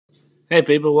Hey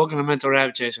people, welcome to Mental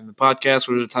Rabbit Chasing, the podcast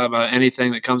where we talk about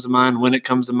anything that comes to mind when it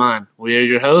comes to mind. We are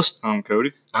your hosts. I'm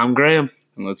Cody. I'm Graham.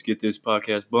 And let's get this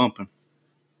podcast bumping.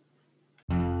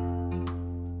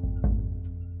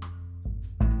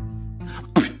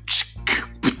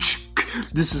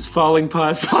 This is Falling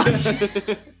Paws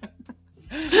Podcast.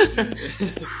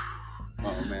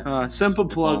 Oh, man. Simple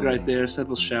plug right there,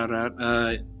 simple shout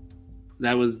out.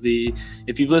 That was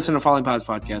if you've listened to Falling Paws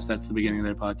Podcast, that's the beginning of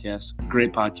their podcast.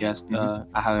 Great podcast.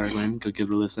 I highly recommend. Go give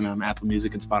it a listen on Apple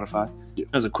Music and Spotify. Yeah.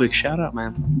 That was a quick shout out,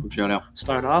 man. Quick shout out.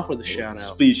 Start off with a shout out.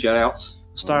 Speed shout outs.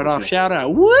 Shout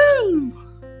out. Woo!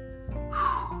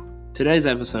 Today's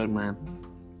episode, man.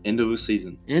 End of a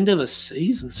season. End of a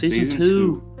season. Season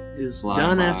 2 is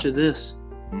done after this.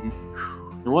 And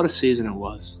what a season it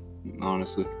was.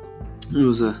 Honestly. It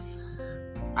was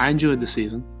I enjoyed the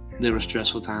season. There were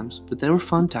stressful times, but they were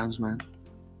fun times, man.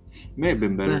 May have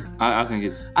been better. Yeah. I think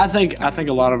it's... I think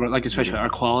a lot of it, like especially our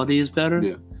quality is better.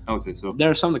 Yeah, I would say so. There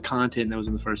are some of the content that was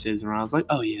in the first season where I was like,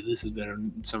 oh yeah, this is better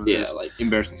than some of this. Yeah, like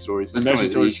embarrassing stories.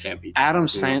 Embarrassing stories can't be. The Adam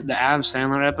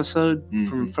Sandler episode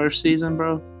from first season,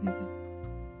 bro.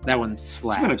 That one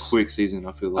slaps. It's been a quick season,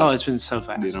 I feel like. Oh, it's been so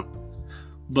fast. You know?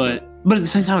 But at the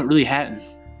same time, it really hadn't.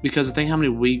 Because I think how many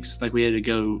weeks, like we had to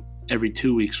go every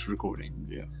 2 weeks for recording.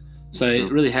 Yeah. So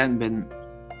it really hadn't been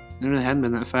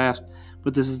that fast.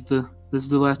 But this is the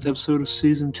last episode of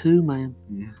season 2, man.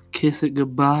 Yeah. Kiss it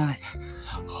goodbye.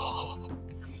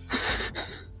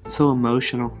 So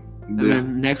emotional. And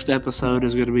then next episode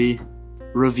is going to be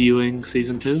reviewing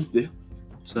season 2. Yeah.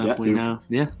 So we know.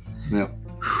 Yeah. Yeah.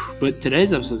 But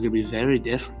today's episode is going to be very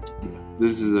different.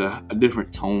 This is a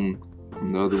different tone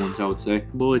from the other ones, I would say.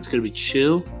 Boy, it's going to be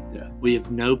chill. Yeah. We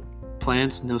have no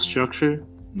plans, no structure.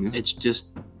 Yeah. It's just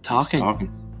talking.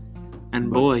 And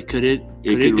But boy, could it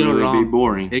go really wrong. be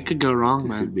boring. It could go wrong, It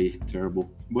man. could be terrible.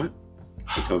 But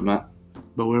let's hope not.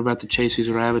 But we're about to chase these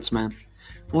rabbits, man.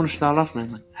 I want to start off,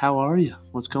 man. Like, how are you?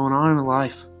 What's going on in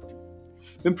life?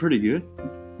 Been pretty good.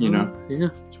 You know, Yeah.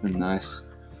 it's been nice.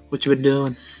 What you been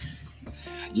doing?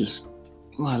 Just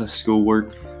a lot of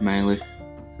schoolwork, mainly.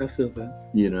 I feel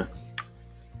that. You know,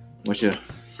 bunch of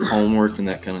homework and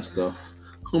that kind of stuff.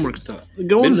 Homework stuff.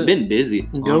 Been busy.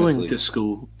 Going honestly. to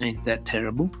school ain't that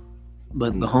terrible,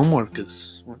 but the homework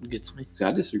is what gets me. See,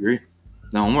 I disagree.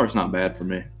 The homework's not bad for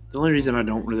me. The only reason I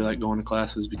don't really like going to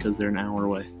class is because they're an hour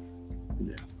away.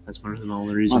 Yeah. That's one of the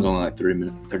only I reasons. was only like 30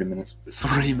 minutes.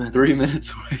 3 minutes. 3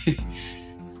 minutes away.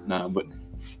 Nah, but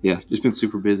yeah, just been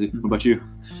super busy. What about you?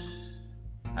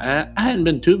 I hadn't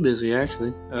been too busy,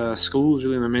 actually. School is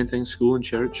really my main thing. School and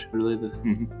church, really.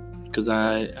 Because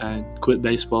I quit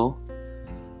baseball,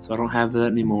 so I don't have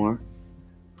that anymore.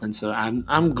 And so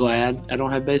I'm glad I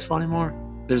don't have baseball anymore.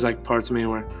 There's like parts of me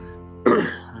where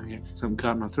I get something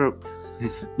caught in my throat.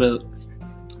 But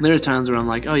there are times where I'm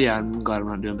like, oh yeah, I'm glad I'm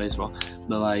not doing baseball.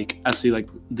 But like I see like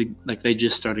they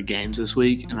just started games this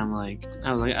week, and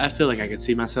I feel like I could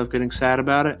see myself getting sad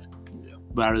about it.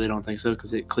 But I really don't think so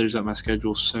because it clears up my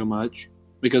schedule so much.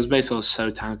 Because baseball is so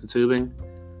time consuming.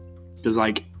 Because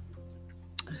like,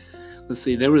 let's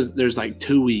see, there's like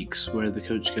 2 weeks where the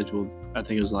coach scheduled. I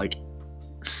think it was like,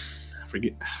 I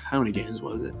forget how many games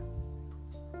was it.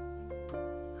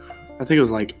 I think it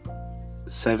was like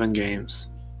 7 games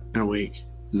in a week.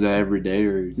 Is that every day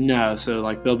or? No, so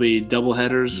like there'll be double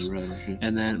headers,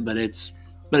 and then but it's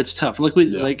tough. Like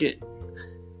like it.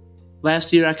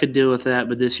 Last year I could deal with that,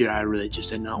 but this year I really just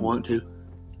did not want to.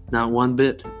 Not one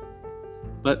bit.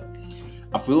 But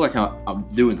I feel like I'm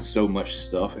doing so much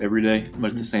stuff every day, but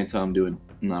at the same time I'm doing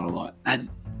not a lot.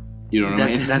 You know what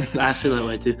I mean? I feel that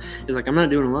way too. It's like I'm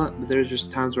not doing a lot, but there's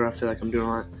just times where I feel like I'm doing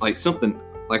a lot. Like something,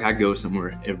 like I go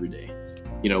somewhere every day,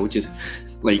 you know, which is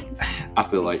like, I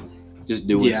feel like just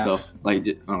doing stuff. Like,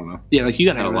 I don't know. Yeah, like you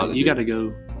gotta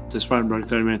go to Spartanburg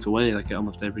 30 minutes away, like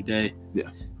almost every day.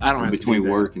 Yeah. I don't have between to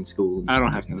do work and school. I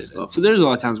don't have to do that. So there's a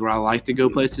lot of times where I like to go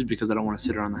places because I don't want to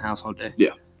sit around the house all day.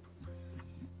 Yeah.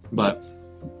 But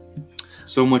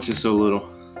so much is so little.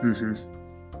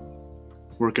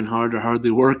 Working hard or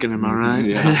hardly working, am I right?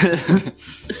 Yeah.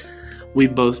 We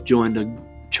both joined a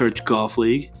church golf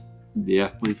league.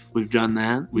 Yeah. We've done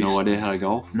that. No idea how to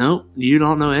golf? Nope. You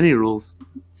don't know any rules.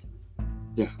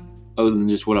 Yeah. Other than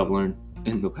just what I've learned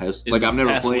in the past. Like I've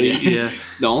never played it. Yeah.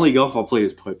 The only golf I play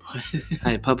is putt-putt.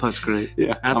 Hey, putt-putt's great.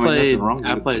 Yeah. I played a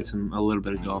little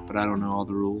bit of golf, but I don't know all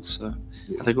the rules. So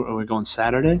I think we're going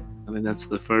Saturday. I think that's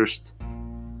the first.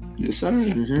 This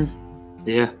Saturday?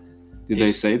 Yeah. Did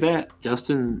they say that?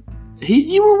 Justin,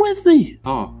 you were with me.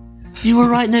 Oh. You were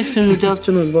right next to me.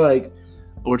 Justin was like,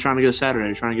 we're trying to go Saturday.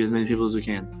 We're trying to get as many people as we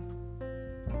can.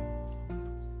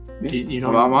 You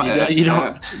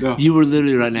don't. No. You were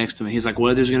literally right next to me. He's like,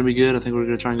 "Weather's gonna be good. I think we're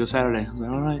gonna try and go Saturday." I was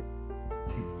like, "All right."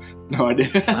 No, I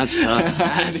didn't. That's tough.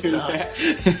 That's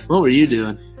tough. What were you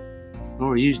doing? What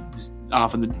were you just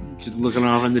looking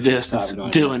off in the distance,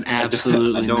 doing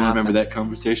absolutely I don't nothing? remember that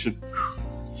conversation.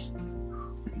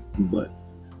 But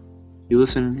you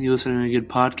listening to a good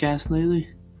podcast lately?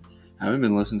 I haven't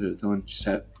been listening to a ton.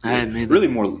 I hadn't either. Really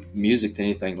more music than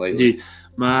anything lately. Dude,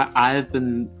 I've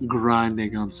been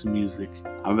grinding on some music.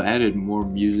 I've added more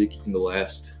music in the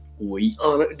last week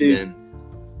dude.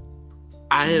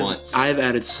 than months. I've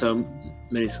added so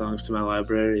many songs to my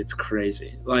library. It's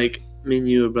crazy. Like, me and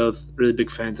you are both really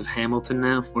big fans of Hamilton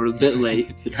now. We're a bit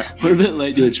late. Yeah. We're a bit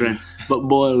late to the trend, but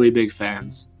boy, are we big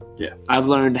fans. Yeah. I've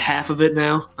learned half of it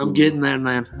now. I'm getting there,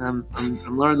 man.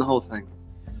 I'm learning the whole thing.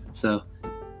 So,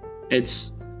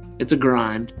 it's a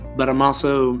grind, but I'm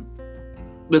also,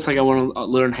 it's like I want to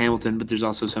learn Hamilton, but there's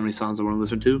also so many songs I want to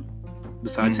listen to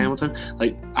besides Hamilton.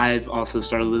 Like, I've also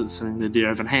started listening to Dear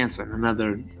Evan Hansen,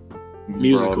 another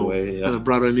musical,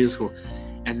 Broadway musical,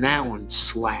 and that one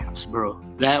slaps, bro.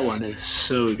 That one is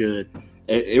so good.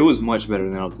 It was much better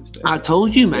than I was expecting. I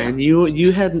told you, man. Yeah.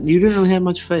 You didn't really have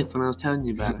much faith when I was telling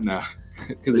you about it. No,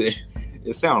 because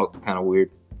it sounded kind of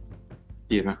weird,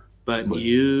 you know. But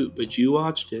you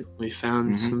watched it. We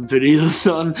found some videos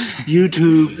on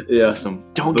YouTube. Yeah, some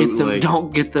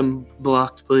don't get them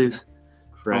blocked, please.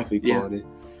 Crappy quality. Yeah.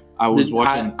 I was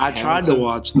watching. I tried to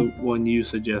watch the one you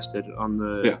suggested on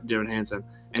the Dear Evan Hansen,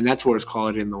 and that's worse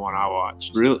quality than the one I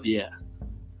watched. Really? Yeah.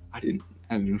 I didn't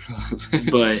realize.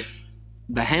 But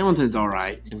the Hamilton's all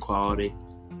right in quality.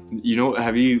 You know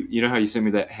how you sent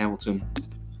me that Hamilton,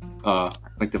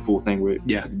 like the full thing where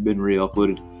it's been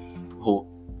re-uploaded,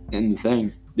 and the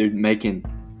thing they're making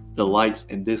the likes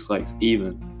and dislikes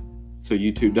even, so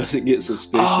YouTube doesn't get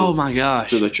suspicious. Oh my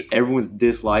gosh! So everyone's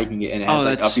disliking it, and it has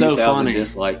like a few thousand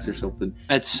dislikes or something.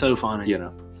 That's so funny. You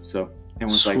know, so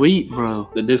everyone's sweet, bro.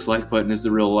 The dislike button is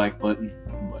the real like button.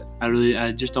 But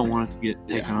I just don't want it to get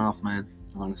taken off, man.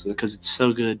 Honestly, because it's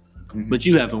so good. But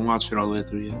you haven't watched it all the way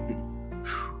through yet.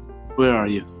 Where are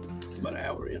you? About an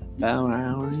hour in. About an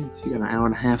hour in? So you got an hour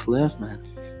and a half left, man.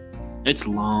 It's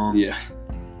long. Yeah.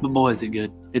 But boy, is it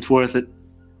good. It's worth it.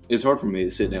 It's hard for me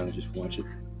to sit down and just watch it.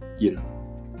 You know.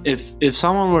 If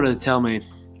someone were to tell me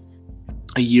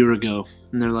a year ago,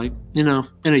 and they're like, in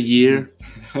a year,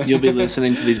 you'll be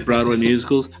listening to these Broadway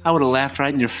musicals, I would have laughed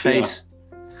right in your face.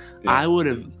 Yeah. I would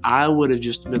have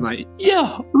just been like,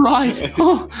 yeah, right.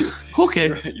 Oh,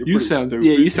 okay. You sound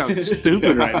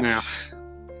stupid right now.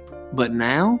 But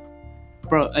now,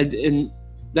 bro, and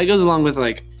that goes along with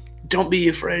like, don't be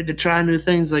afraid to try new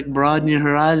things, like broaden your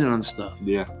horizon on stuff.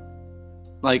 Yeah.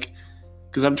 Like,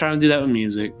 because I'm trying to do that with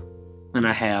music, and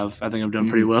I think I've done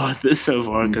pretty well at this so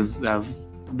far, because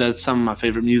that's some of my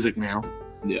favorite music now.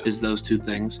 Yeah. Is those two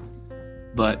things.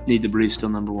 But Need to Breathe still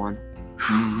number one.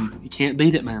 You can't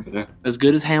beat it, man. Yeah. As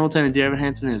good as Hamilton and Dear Evan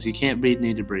Hansen is, you can't beat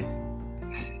Need to Breathe.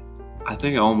 I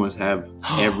think I almost have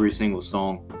every single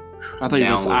song. I thought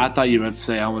you were about to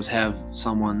say I almost have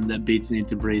someone that beats Need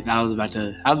to Breathe. I was about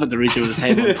to reach over this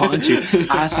table and punch you.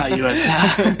 I thought you were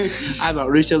I about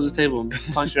to reach over this table and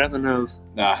punch you right in the nose.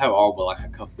 No, I have all but like a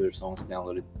couple of their songs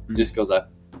downloaded, just because I,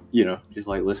 just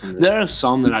like listen to them. There are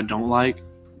some that I don't like.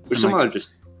 But some are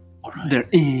just all right. I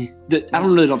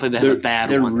don't think they have a bad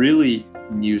they're one. They're really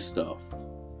new stuff.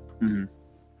 Mm-hmm.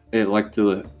 Like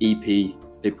the EP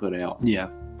they put out. Yeah.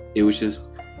 It was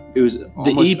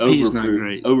the EP's not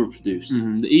great. Overproduced.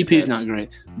 Mm-hmm. The EP's not great,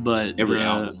 but every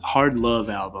album. Hard Love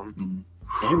album.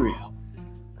 Mm-hmm. Every album.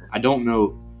 I don't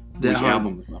know which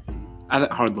album is my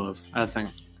favorite. Hard Love. I think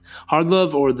Hard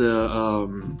Love or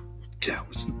the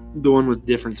one with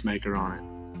Difference Maker on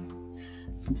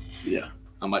it. Yeah.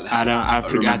 I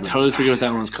totally forget what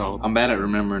that one's called. I'm bad at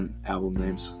remembering album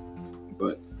names,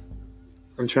 but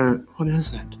I'm trying. What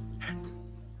is that?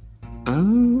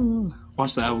 Oh,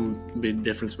 watch the album be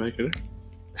Difference Maker.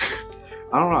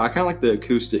 I don't know. I kind of like the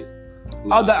acoustic.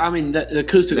 Live. The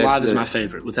acoustic live is my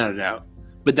favorite, without a doubt.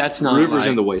 But that's not Rivers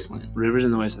in the Wasteland. Rivers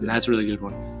in the Wasteland. That's a really good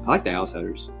one. I like the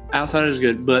Outsiders. Outsiders is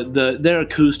good, but their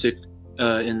acoustic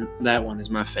in that one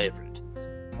is my favorite.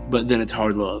 But then it's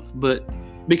Hard Love,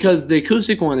 because the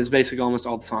acoustic one is basically almost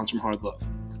all the songs from Hard Love.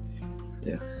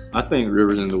 Yeah. I think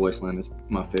Rivers in the Wasteland is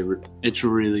my favorite. It's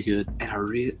really good. And I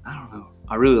don't know.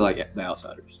 I really like the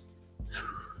Outsiders.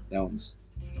 That was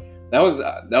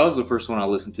the first one I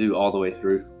listened to all the way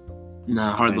through.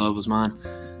 No, Hard Love was mine.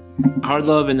 Hard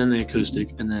Love, and then the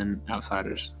acoustic, and then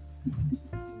Outsiders.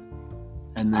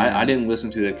 And then I didn't listen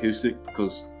to the acoustic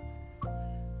because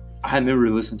I had never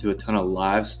listened to a ton of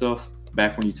live stuff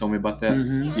back when you told me about that.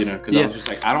 Mm-hmm. You know, because I was just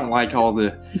like, I don't like all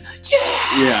the.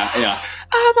 Yeah.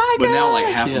 Oh my god! But now, like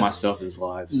half of my stuff is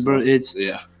live. So. Bro, it's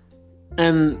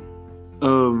and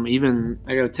even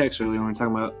I got a text earlier when we were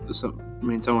talking about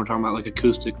someone were talking about like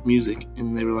acoustic music,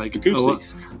 and they were like,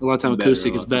 acoustics. A lot of time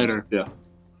acoustic is better. Yeah.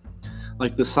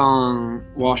 Like the song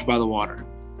 "Washed by the Water"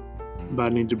 by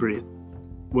Need to Breathe,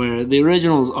 where the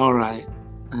original's all right.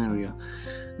 There we go.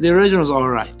 The original's all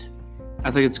right.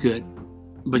 I think it's good,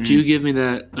 but you give me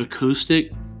that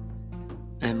acoustic,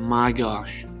 and my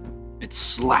gosh, it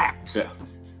slaps. Yeah.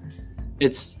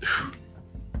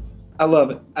 I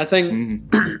love it. I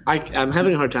think I'm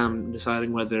having a hard time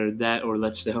deciding whether that or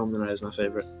Let's Stay Home Tonight is my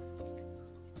favorite.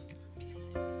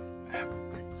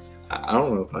 I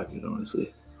don't know if I can,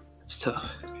 honestly. It's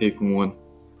tough. Pick one.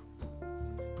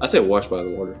 I say Washed by the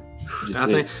Water. I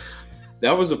think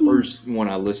that was the first one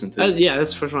I listened to. Yeah,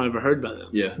 that's the first one I ever heard by them.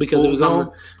 Yeah, because it was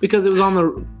on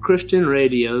the Christian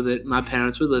radio that my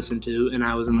parents would listen to, and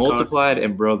I was in the Multiplied car.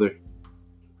 And Brother.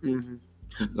 Mm-hmm.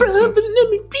 Brother, let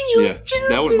me be your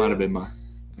that one might have been mine.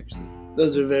 Actually,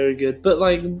 those are very good. But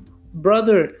like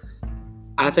Brother,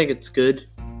 I think it's good.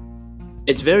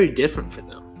 It's very different for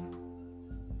them.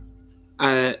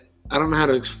 I don't know how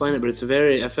to explain it, but I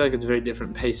feel like it's a very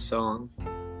different paced song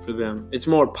for them. It's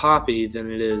more poppy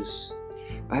than it is.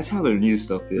 That's how their new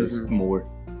stuff is more.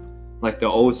 Like the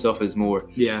old stuff is more.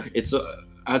 Yeah. It's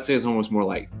I'd say it's almost more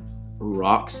like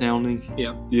rock sounding.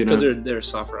 Yeah. You know? Because they're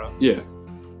soft rock. Yeah.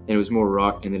 And it was more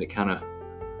rock, and then it kind of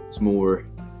was more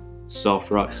soft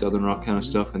rock, southern rock kind of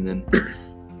stuff, and then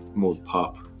more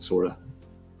pop sort of.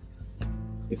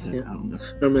 If that, I don't know.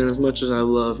 I mean, as much as I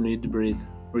love Need to Breathe,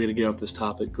 we're gonna get off this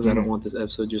topic because I don't want this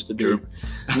episode just to be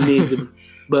Need to.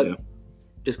 But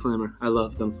disclaimer: I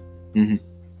love them. Mm-hmm.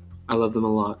 I love them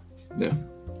a lot. Yeah.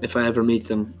 If I ever meet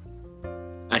them,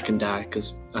 I can die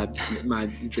because my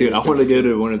dude, I want to go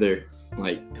to one of their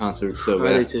like concerts so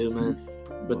bad. I do too, man.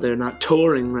 But they're not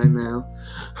touring right now.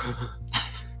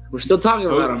 We're still talking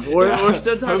about them. We're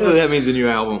still talking. Hopefully that means a new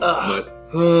album.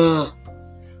 All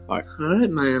right,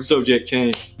 man. Subject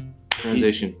change.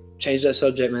 Transition. Change that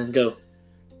subject, man. Go.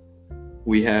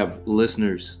 We have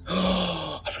listeners.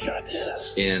 I forgot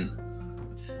this. And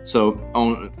so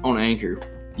on Anchor,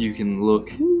 you can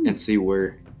look and see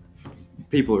where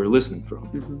people are listening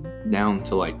from, down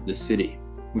to like the city,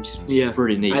 which is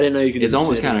pretty neat. I didn't know you could. It's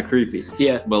almost kind of creepy.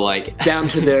 Yeah, but like down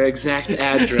to their exact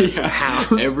address,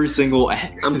 house, every single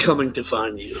address. I'm coming to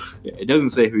find you. Yeah, it doesn't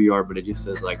say who you are, but it just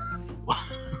says like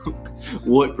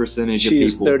what percentage of people.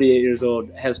 She's 38 years old,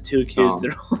 has 2 kids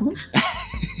at home.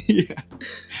 Yeah.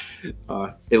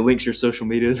 It links your social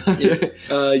media.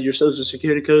 Your social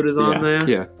security code is on there.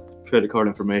 Yeah. Credit card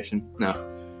information. No.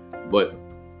 But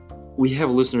we have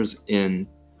listeners in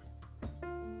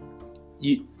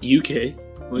UK.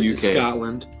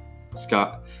 Scotland.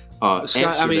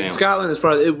 Amsterdam. I mean, Scotland is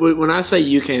probably, when I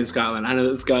say UK and Scotland, I know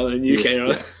that Scotland and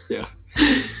UK Yeah.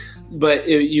 But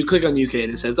you click on UK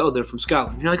and it says, oh, they're from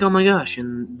Scotland. You're like, oh my gosh.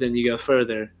 And then you go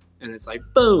further and it's like,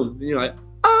 boom. And you're like,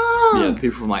 oh. Yeah,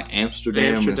 people from like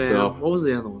Amsterdam and stuff. What was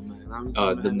the other one, man?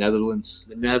 The Netherlands.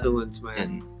 The Netherlands,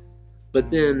 man. But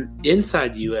then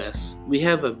inside US, we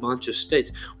have a bunch of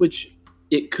states, which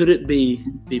could it be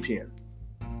VPN?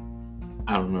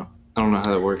 I don't know. I don't know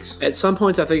how that works. At some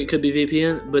points, I think it could be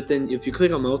VPN, but then if you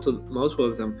click on multiple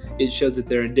of them, it shows that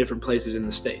they're in different places in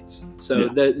the states. So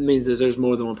that means that there's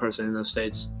more than one person in those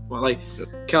states. Well, like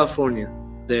California,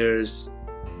 there's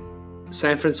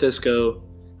San Francisco,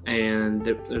 and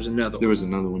there's another one. There was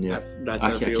another one, yeah.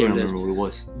 I can't remember what it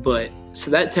was. But, so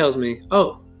that tells me,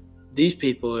 oh, these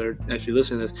people are actually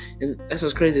listening to this. And that's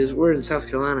what's crazy is we're in South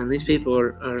Carolina, and these people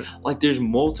are like, there's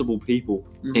multiple people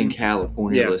in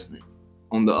California listening.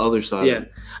 On the other side. Yeah.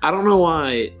 I don't know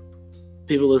why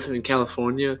people listening in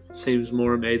California seems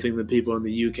more amazing than people in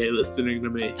the UK listening to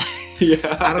me.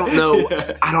 Yeah. I don't know.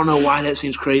 Yeah. I don't know why that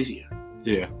seems crazier.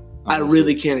 Yeah. Honestly. I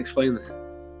really can't explain that.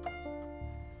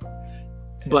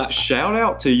 But shout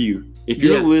out to you. If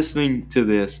you're listening to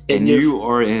this and you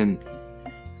are in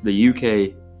the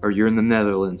UK or you're in the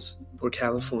Netherlands. Or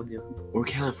California.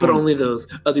 But only those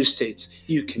other states.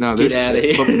 You can get out of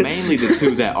here. But mainly the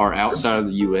 2 that are outside of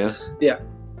the US. Yeah.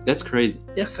 That's crazy.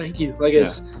 Yeah, thank you. Like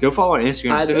it's go follow our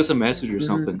Instagram. Send us a message or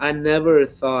something. I never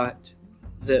thought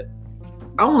that.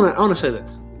 I want to say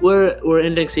this. We're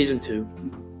ending season 2,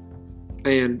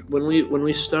 and when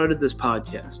we started this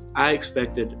podcast, I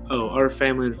expected our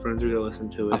family and friends are gonna listen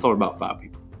to it. I thought about 5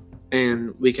 people,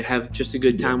 and we could have just a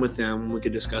good time with them. And we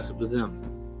could discuss it with them.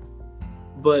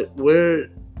 But we're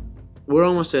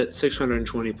almost at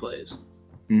 620 plays.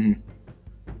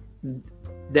 Mm-hmm.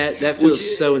 That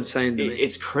feels so insane to me.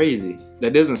 It's crazy.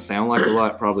 That doesn't sound like a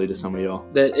lot, probably, to some of y'all.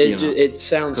 It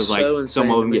sounds so like, insane.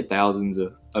 Some of them get thousands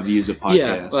of views of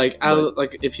podcasts. Yeah,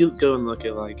 like if you go and look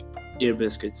at like Ear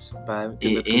Biscuits by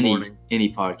Good Morning,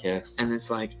 any podcast, and it's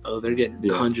like, oh, they're getting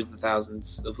hundreds of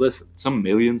thousands of listens, some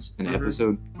millions an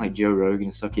episode. Like Joe Rogan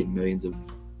and stuff getting millions of.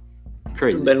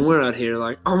 Crazy. But we're out here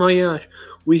like, oh my gosh,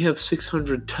 we have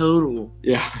 600 total.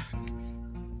 Yeah.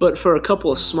 But for a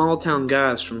couple of small town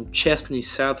guys from Chesney,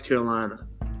 South Carolina.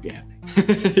 Yeah.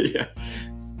 Yeah.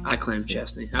 I claim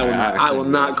Chesney. I will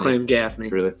not claim Gaffney.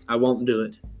 Really? I won't do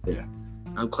it. Yeah.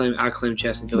 I claim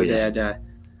Chesney until the day I die.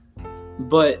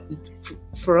 But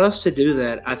for us to do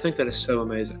that, I think that is so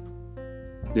amazing.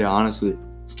 Yeah, honestly,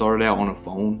 started out on a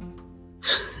phone.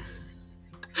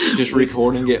 Just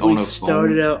recording it on a phone. We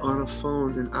started out on a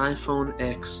phone, an iPhone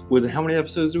X. With how many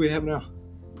episodes do we have now?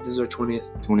 This is our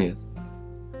 20th. 20th.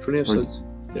 20 episodes.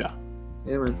 Yeah.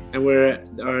 Yeah, man.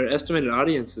 And our estimated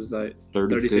audience is like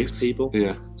 36 people.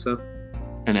 Yeah. So.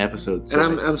 An episode. So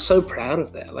and I'm so proud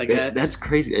of that. Like that's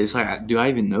crazy. It's like, do I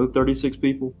even know 36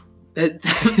 people?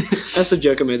 That's the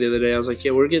joke I made the other day. I was like,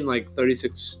 yeah, we're getting like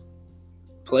 36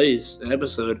 plays an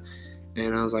episode.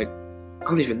 And I was like, I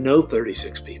don't even know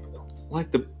 36 people.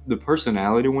 Like the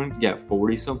personality one got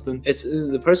 40 something. It's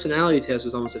the personality test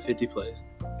is almost at 50 plays.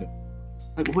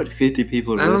 Like what 50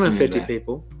 people are I don't know 50 to that?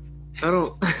 people. I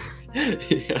don't.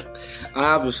 Yeah. I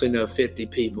obviously know 50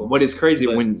 people. But it's crazy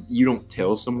when you don't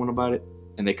tell someone about it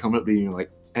and they come up to you and you're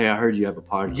like, hey, I heard you have a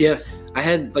podcast. Yes. I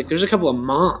had there's a couple of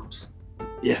moms.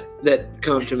 Yeah. That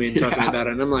come up to me and talk to me about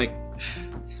it, and I'm like,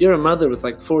 you're a mother with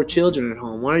like 4 children at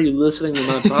home. Why are you listening to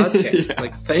my podcast? Yeah.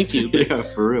 Like, thank you. But,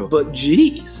 yeah, for real. But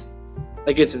geez.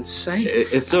 Like, it's insane.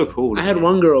 It's so cool. I had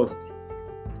one girl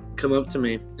come up to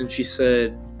me, and she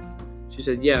said,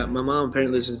 yeah, my mom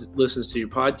apparently listens to your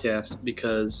podcast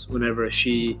because whenever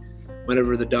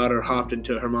the daughter hopped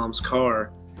into her mom's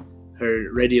car,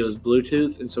 her radio is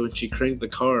Bluetooth, and so when she cranked the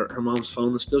car, her mom's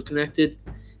phone was still connected.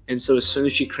 And so as soon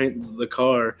as she cranked the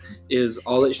car,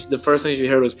 the first thing she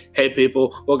heard was, hey,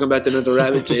 people, welcome back to Mental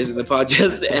Rabbit Chase in the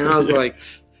podcast. And I was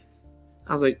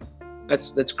like,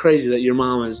 that's crazy that your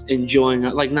mom is enjoying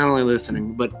it, like not only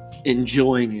listening, but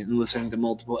enjoying it and listening to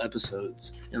multiple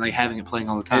episodes and like having it playing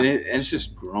all the time. And it's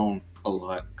just grown a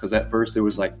lot because at first there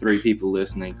was like 3 people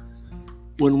listening.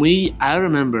 I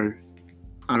remember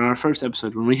on our first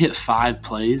episode, when we hit 5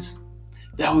 plays,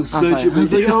 that was such a big deal. I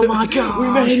was like, oh my God, we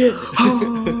made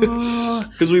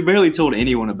it. Because we barely told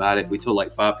anyone about it. We told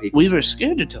like 5 people. We were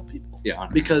scared to tell people. Yeah,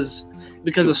 honestly.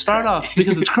 Because to start off,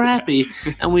 because it's crappy,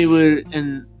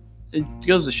 and it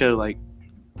goes to show, like,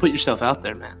 put yourself out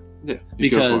there, man. Yeah.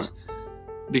 Because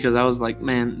I was like,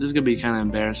 man, this is going to be kind of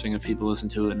embarrassing if people listen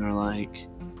to it and they're like,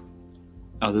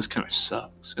 oh, this kind of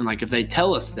sucks. And, like, if they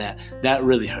tell us that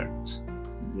really hurts.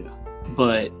 Yeah.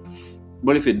 But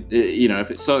if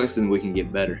it sucks, then we can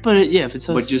get better. But, if it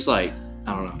sucks. But just, like,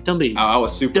 I don't know. Don't be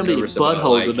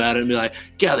buttholes about it and be like,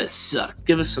 God, this sucks.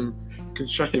 Give us some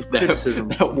constructive criticism.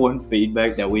 That one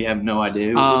feedback that we have no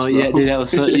idea. Oh, yeah, dude, that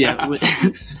was so, yeah.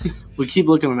 We keep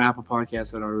looking on Apple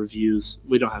Podcasts at our reviews.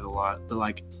 We don't have a lot, but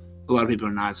like a lot of people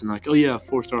are nice and like, oh yeah,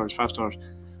 4 stars, 5 stars.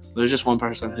 There's just one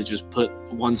person who just put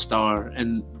 1 star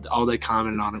and all they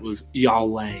commented on it was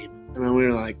y'all lame. And then we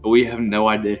were like, we have no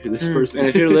idea who this person is. And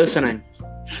if you're listening,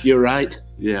 you're right.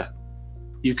 Yeah.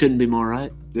 You couldn't be more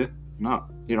right. Yeah. No,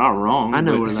 you're not wrong. I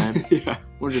know we're lame. Yeah.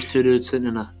 We're just 2 dudes sitting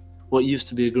in what used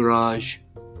to be a garage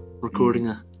recording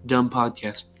a dumb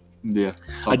podcast. Yeah.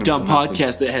 A dumb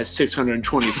podcast that has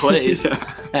 620 plays.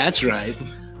 Yeah. That's right.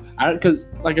 Because,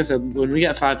 like I said, when we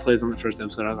got 5 plays on the first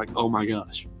episode, I was like, oh my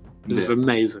gosh, this is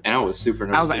amazing. And I was super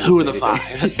nervous. I was like, who are the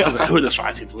 5? I was like, who are the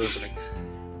 5 people listening?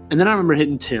 And then I remember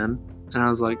hitting 10, and I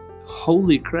was like,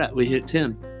 holy crap, we hit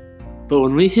 10. But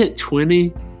when we hit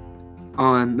 20,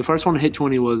 the first one to hit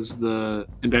 20 was the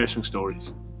embarrassing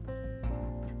stories.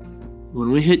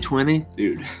 When we hit 20,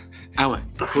 dude, I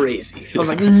went crazy. I was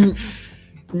like,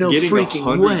 no getting freaking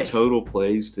 100 way. Total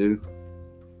plays too.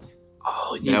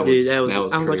 Oh, yeah, dude, that was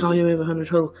I was like, oh yeah, we have 100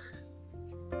 total.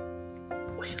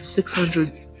 We have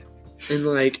 600, and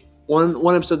like one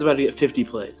episode's about to get 50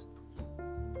 plays.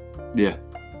 Yeah,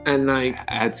 and like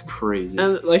that's crazy.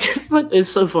 And like, it's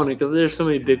so funny because there's so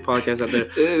many big podcasts out there.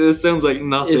 It sounds like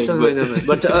nothing. It sounds like nothing,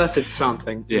 but to us, it's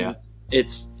something. Yeah,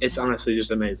 it's honestly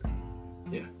just amazing.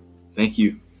 Yeah, thank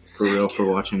you for real for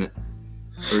watching it.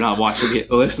 Or not watching it,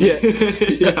 listening.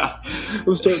 Yeah.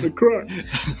 I'm starting to cry.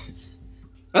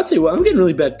 I'll tell you what, I'm getting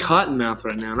really bad cotton mouth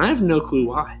right now, and I have no clue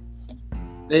why.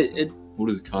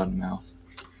 What is cotton mouth?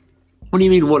 What do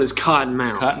you mean, what is cotton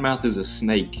mouth? Cotton mouth is a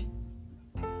snake.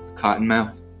 Cotton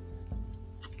mouth.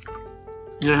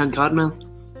 You never had cotton mouth?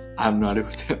 I have no idea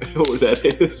what that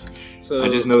is. So I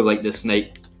just know like the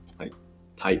snake like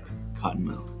type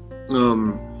cottonmouth.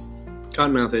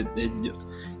 Cottonmouth,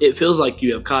 it feels like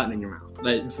you have cotton in your mouth.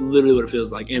 That's literally what it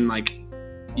feels like. And like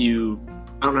I don't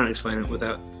know how to explain it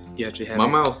without you actually having My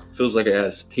mouth feels like it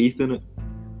has teeth in it.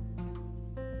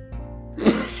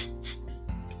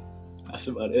 That's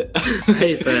about it. I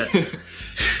hate that.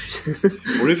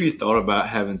 What if you thought about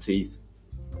having teeth?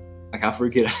 Like I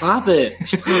forget. Stop it.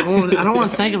 Stop. I don't want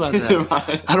to think about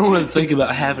that. I don't want to think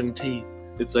about having teeth.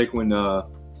 It's like when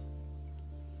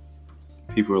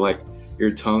people are like,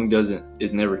 your tongue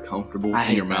is never comfortable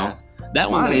in your mouth. That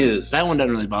one doesn't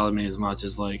really bother me as much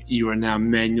as like you are now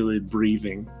manually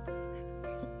breathing.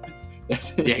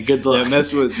 Yeah, good luck. That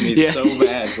messed with me so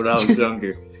bad when I was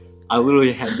younger. I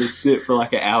literally had to sit for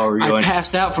like an hour going. I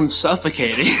passed out from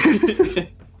suffocating.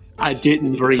 I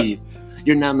didn't breathe.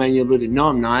 You're not manually breathing. No,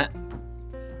 I'm not.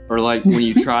 Or like when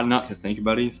you try not to think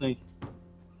about anything,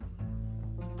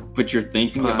 but you're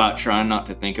thinking about trying not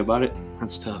to think about it.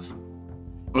 That's tough.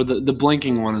 Or the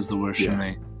blinking one is the worst for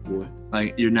me. What?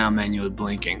 Like you're now manually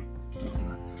blinking.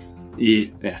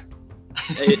 Yeah.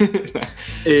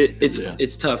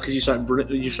 It's tough because you start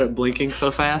blinking so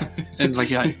fast and like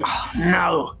you're like, oh,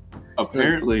 no.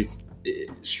 Apparently,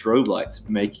 strobe lights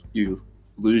make you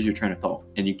lose your train of thought,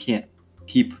 and you can't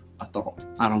keep a thought.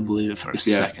 I don't believe it for a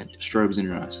second. Strobes in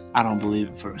your eyes. I don't believe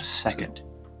it for a second.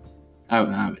 I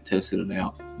haven't tested it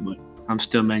out, but I'm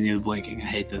still manually blinking. I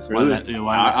hate this. Really?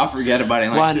 I forget about it.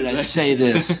 Why did I say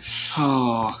this?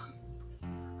 Oh,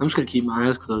 I'm just gonna keep my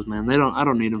eyes closed, man. I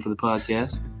don't need them for the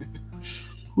podcast.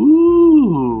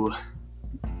 Ooh.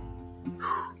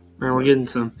 Man, we're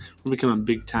becoming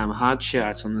big time hot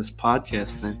shots on this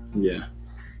podcast thing. Yeah.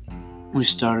 We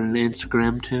started an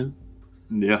Instagram too.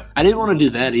 Yeah. I didn't want to do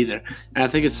that either. And I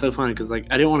think it's so funny because like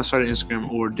I didn't want to start an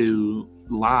Instagram or do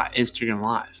Instagram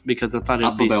Live because I thought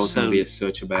that was going to be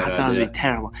such a bad idea. I thought it would be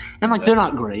terrible. And like they're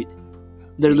not great.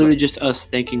 They're literally just us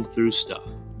thinking through stuff.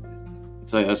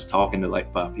 It's like us talking to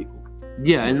like 5 people.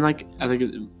 Yeah, and like I think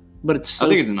it's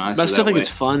nice. But I still think it's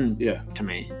fun to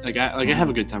me. Like I have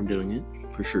a good time doing it.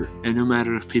 For sure. And no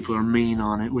matter if people are mean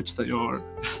on it, which they are,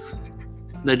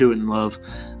 they do it in love.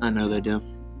 I know they do.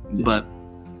 Yeah. But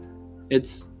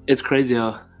it's crazy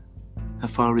how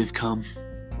far we've come.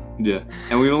 Yeah.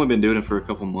 And we've only been doing it for a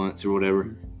couple months or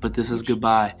whatever. But this is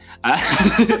goodbye.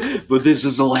 But this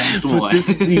is the last one. This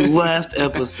is the last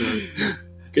episode.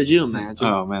 Could you imagine?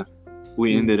 Oh, man.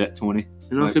 We ended at 20.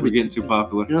 You know, we're getting too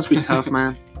popular. You know what's going to be tough,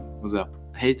 man? What's up?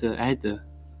 I hate to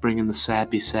bring in the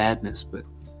sappy sadness, but...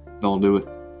 Don't do it.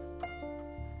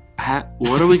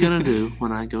 What are we going to do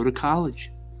when I go to college?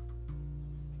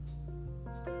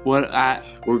 We're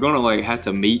going to like have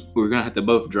to meet. We're going to have to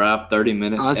both drive 30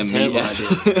 minutes and meet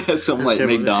at something like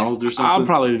McDonald's or something. I'll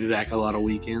probably be back a lot of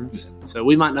weekends. So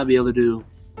we might not be able to do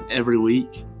every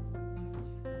week.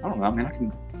 I don't know. I mean, I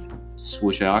can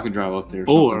switch out. I can drive up there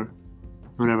or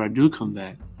whenever I do come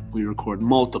back, we record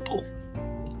multiple.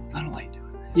 I don't like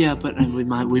doing that. Yeah, but we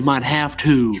might have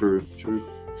to. True.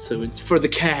 So it's for the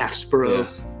cast, bro. Yeah.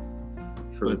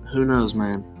 True. But who knows,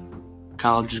 man?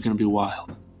 College is going to be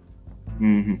wild.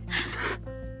 Mm-hmm.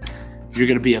 You're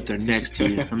going to be up there next to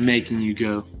you. I'm making you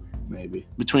go. Maybe.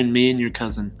 Between me and your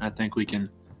cousin, I think we can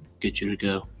get you to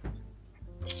go.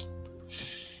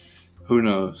 Who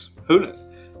knows? Who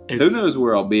knows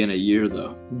where I'll be in a year,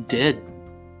 though? Dead.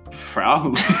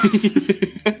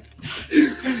 Probably.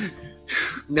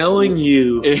 Knowing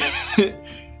you.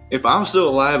 If I'm still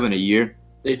alive in a year.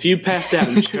 If you passed out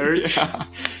in church.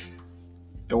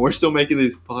 And we're still making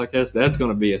these podcasts, that's going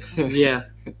to be it. Yeah.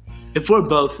 If we're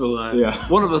both alive,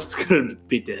 one of us is going to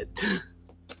be dead.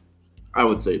 I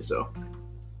would say so.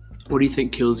 What do you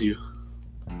think kills you?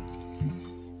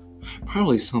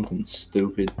 Probably something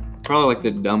stupid. Probably like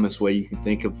the dumbest way you can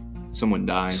think of someone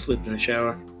dying. Sleep in a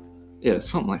shower. Yeah,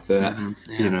 something like that.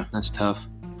 Mm-hmm. Yeah, you know, that's tough.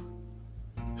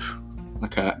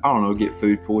 Like I don't know, get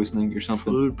food poisoning or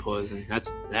something. Food poisoning.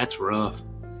 That's rough.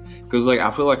 Because like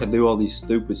I feel like I do all these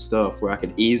stupid stuff where I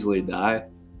could easily die.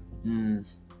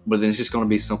 But then it's just going to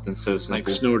be something so simple. Like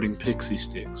snorting pixie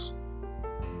sticks.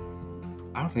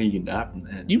 I don't think you can die from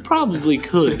that. You probably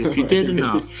could if you did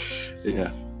enough.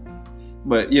 Yeah.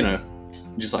 But, you know,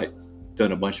 just like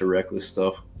done a bunch of reckless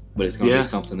stuff. But it's going to be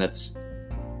something that's...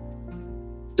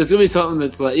 It's going to be something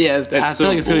that's like... Yeah, I feel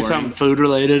like it's going to be something food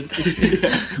related.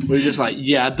 We're just like,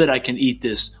 I bet I can eat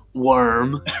this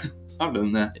worm. I've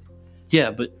done that.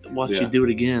 Yeah, but watch you do it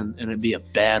again and it'd be a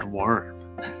bad worm.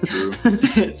 True.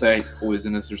 It's like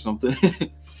poisonous or something.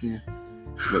 Yeah.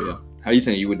 But yeah. How do you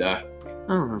think you would die? I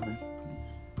don't know, man.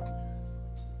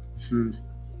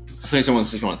 I think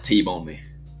someone's just going to T-bone me.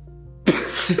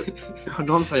 Oh,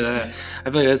 don't say that. I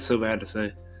feel like that's so bad to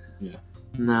say. Yeah.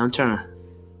 No, I'm trying to.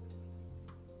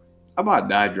 I about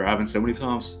died driving so many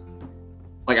times.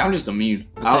 Like, I'm just immune.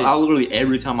 I literally,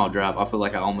 every time I drive, I feel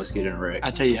like I almost get in a wreck.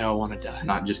 I tell you how I want to die.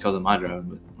 Not just because of my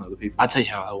driving, but other people. I tell you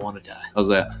how I want to die. How's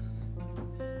that?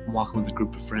 I'm walking with a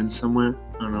group of friends somewhere.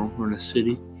 I don't know. We're in a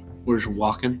city. We're just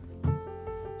walking.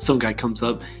 Some guy comes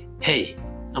up. Hey,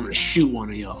 I'm gonna shoot one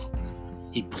of y'all.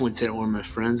 He points at one of my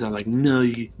friends. I'm like, no,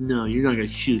 you're not gonna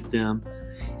shoot them.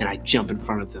 And I jump in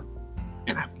front of them,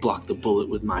 and I block the bullet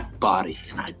with my body,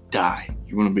 and I die.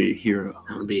 You want to be a hero.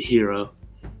 I want to be a hero.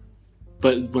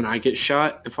 But when I get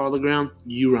shot and fall to the ground,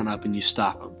 you run up and you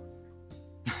stop him.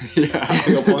 Yeah, I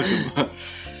think I'll punch him.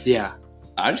 Yeah.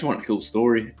 I just want a cool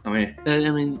story. I mean,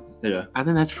 yeah. I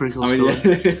think that's a pretty cool story.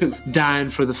 Yeah, dying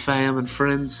for the fam and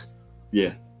friends.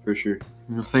 Yeah, for sure.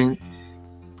 You think?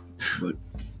 But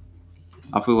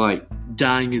I feel like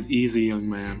dying is easy, young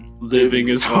man. Living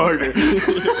is harder.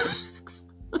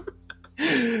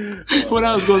 When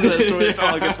I was going through that story, that's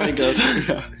all I could think of.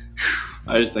 Yeah.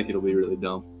 I just think it'll be really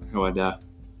dumb when I die.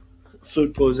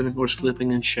 Food poisoning or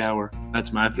slipping in shower.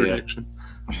 That's my prediction. Yeah.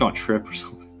 I'm just gonna trip or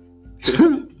something.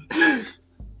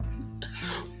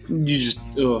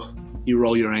 You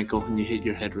roll your ankle and you hit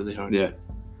your head really hard. Yeah.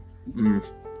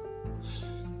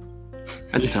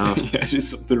 That's tough. Yeah, just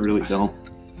something really dumb.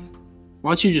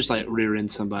 Why don't you just rear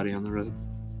end somebody on the road?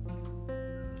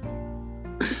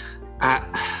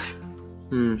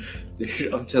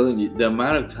 Dude, I'm telling you, the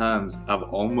amount of times I've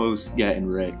almost gotten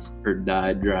wrecked or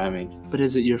died driving. But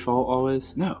is it your fault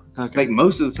always? No. Okay. Like,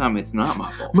 most of the time, it's not my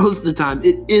fault. Most of the time,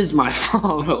 it is my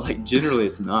fault. No, like, generally,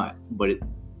 it's not. But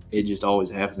it just always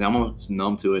happens. I'm almost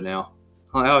numb to it now.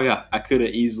 I'm like, oh, yeah, I could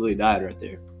have easily died right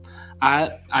there.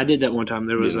 I did that one time.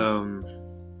 I was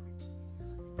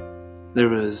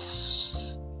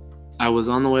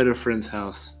on the way to a friend's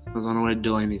house. I was on the way to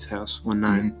Delaney's house one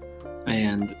night. Mm-hmm.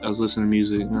 And I was listening to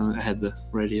music. I had the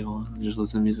radio on. I was just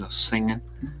listening to music. I was singing.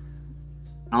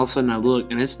 And all of a sudden I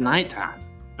look, and it's nighttime.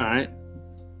 All right?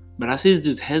 But I see this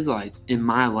dude's headlights in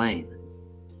my lane.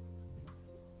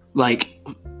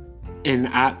 And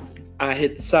I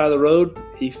hit the side of the road.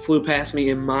 He flew past me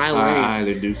in my lane. I had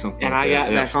to do something. And I got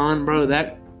back on, bro.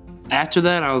 After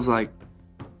that, I was like,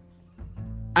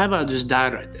 I about just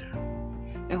died right there.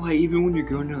 And even when you're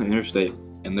going down the interstate,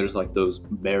 and there's those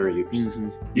barriers. Mm-hmm.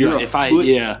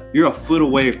 You're a foot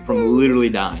away from literally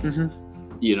dying.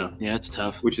 Mm-hmm. You know? Yeah, it's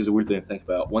tough. Which is a weird thing to think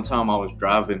about. One time I was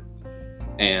driving,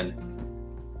 and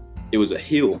it was a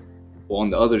hill. Well, on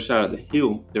the other side of the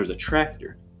hill, there's a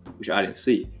tractor, which I didn't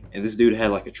see. And this dude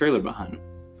had a trailer behind him.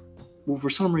 Well, for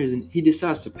some reason, he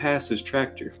decides to pass his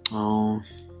tractor on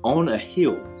a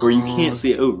hill where you can't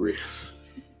see over it.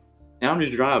 And I'm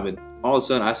just driving. All of a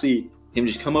sudden, I see him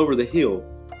just come over the hill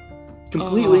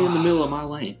completely in the middle of my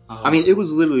lane. It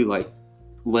was literally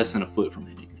less than a foot from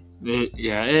hitting me.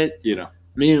 You know.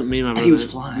 Me and my brother. And he was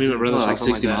flying. Me and my brother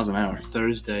 60 miles an hour.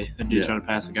 Thursday, a dude trying to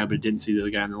pass a guy, but didn't see the other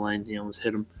guy in the lane. He almost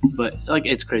hit him. But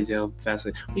it's crazy how fast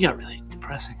we got really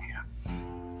depressing here.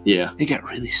 Yeah. It got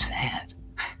really sad.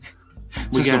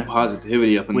 We got some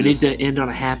positivity up in this. We need to end on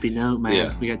a happy note, man.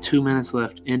 Yeah. We got 2 minutes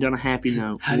left. End on a happy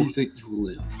note. How do you think you will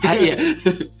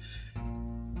live?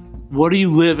 What are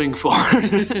you living for? I'm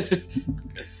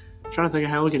trying to think of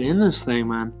how we can end this thing,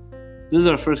 man. This is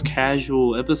our first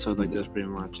casual episode like this, pretty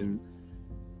much. And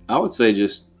I would say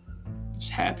just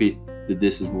happy that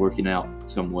this is working out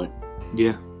somewhat.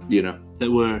 Yeah. You know.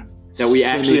 That we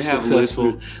actually have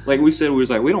successful. Like we said, we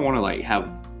don't want to have,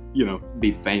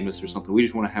 be famous or something. We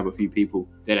just want to have a few people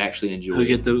that actually enjoy who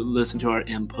get to listen to our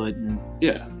input and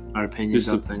our opinions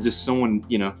on things. Just someone,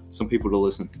 some people to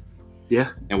listen. Yeah.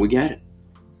 And we got it.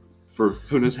 For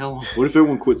who knows how long? What if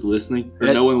everyone quits listening? Or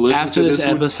no one listens to this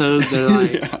episode, they're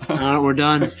like, all right, we're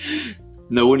done.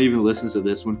 No one even listens to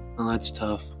this one. Oh, that's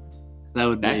tough.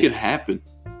 That could happen.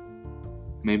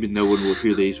 Maybe no one will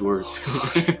hear these words.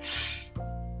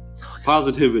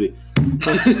 Positivity.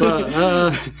 I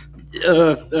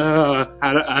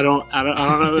don't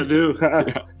know what to do.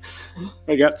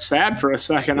 I got sad for a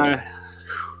second. All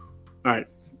right,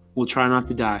 we'll try not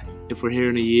to die. If we're here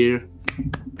in a year,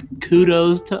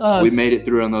 kudos to us. We made it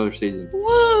through another season.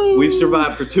 Woo! We've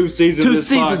survived for 2 seasons. 2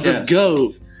 seasons. Let's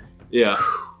go. Yeah,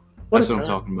 that's what I'm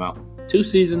talking about. 2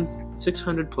 seasons,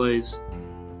 600 plays.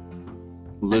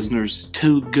 Listeners,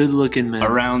 2 good-looking men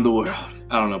around the world.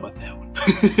 I don't know about that one.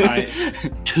 All right,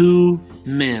 2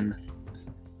 men.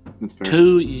 That's fair.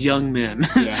 2 young men.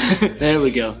 Yeah. There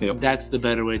we go. Yep. That's the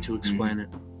better way to explain it.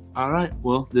 All right.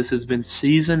 Well, this has been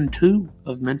season 2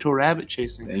 of Mental Rabbit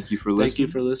Chasing. Thank you for listening. Thank you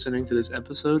for listening to this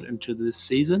episode and to this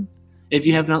season. If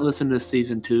you have not listened to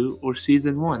season 2 or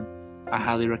season 1, I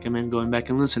highly recommend going back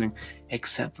and listening,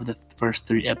 except for the first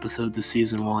 3 episodes of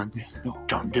season 1. No.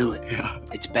 Don't do it. Yeah.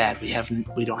 It's bad.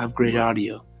 We don't have great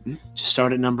audio. Just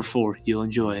start at number 4. You'll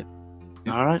enjoy it.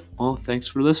 All right. Well, thanks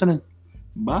for listening.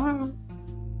 Bye.